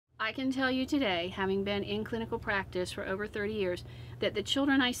I can tell you today, having been in clinical practice for over 30 years, that the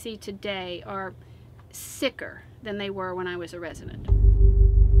children I see today are sicker than they were when I was a resident.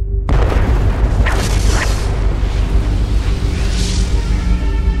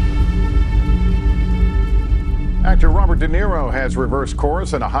 Actor Robert De Niro has reversed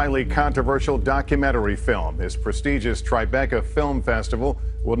course in a highly controversial documentary film. His prestigious Tribeca Film Festival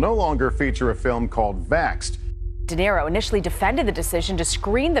will no longer feature a film called Vaxxed. De Niro initially defended the decision to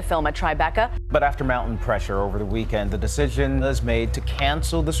screen the film at Tribeca. But after mounting pressure over the weekend, the decision was made to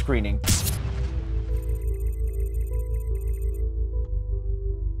cancel the screening.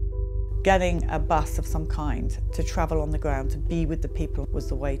 Getting a bus of some kind to travel on the ground, to be with the people, was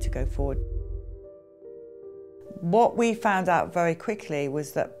the way to go forward. What we found out very quickly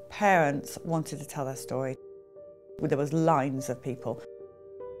was that parents wanted to tell their story. There was lines of people.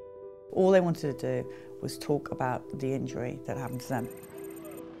 All they wanted to do was talk about the injury that happened to them.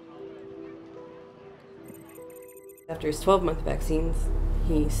 After his 12-month vaccines,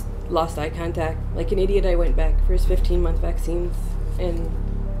 he lost eye contact. Like an idiot, I went back for his 15-month vaccines, and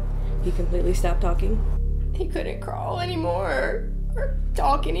he completely stopped talking. He couldn't crawl anymore, or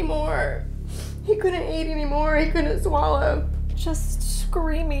talk anymore. He couldn't eat anymore, he couldn't swallow. Just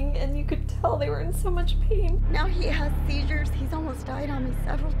screaming, and you could tell they were in so much pain. Now he has seizures. He's almost died on me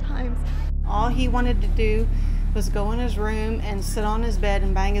several times. All he wanted to do was go in his room and sit on his bed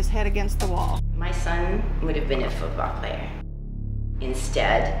and bang his head against the wall. My son would have been a football player.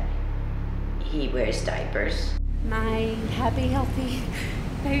 Instead, he wears diapers. My happy, healthy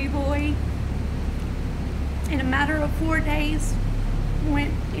baby boy, in a matter of 4 days,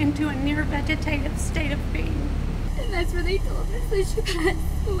 went into a near vegetative state of pain. And that's where they told us that she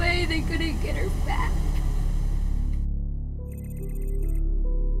passed away. They couldn't get her back.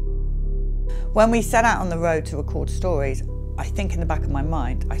 When we set out on the road to record stories, I think in the back of my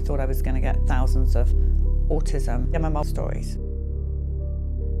mind, I thought I was going to get thousands of autism MMR stories.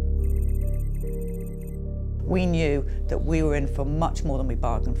 We knew that we were in for much more than we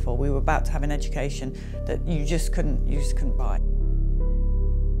bargained for. We were about to have an education that you just couldn't buy.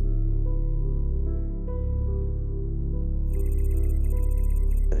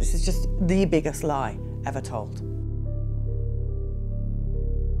 This is just the biggest lie ever told.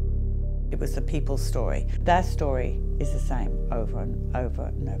 It was the people's story. Their story is the same over and over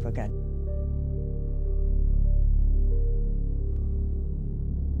and over again.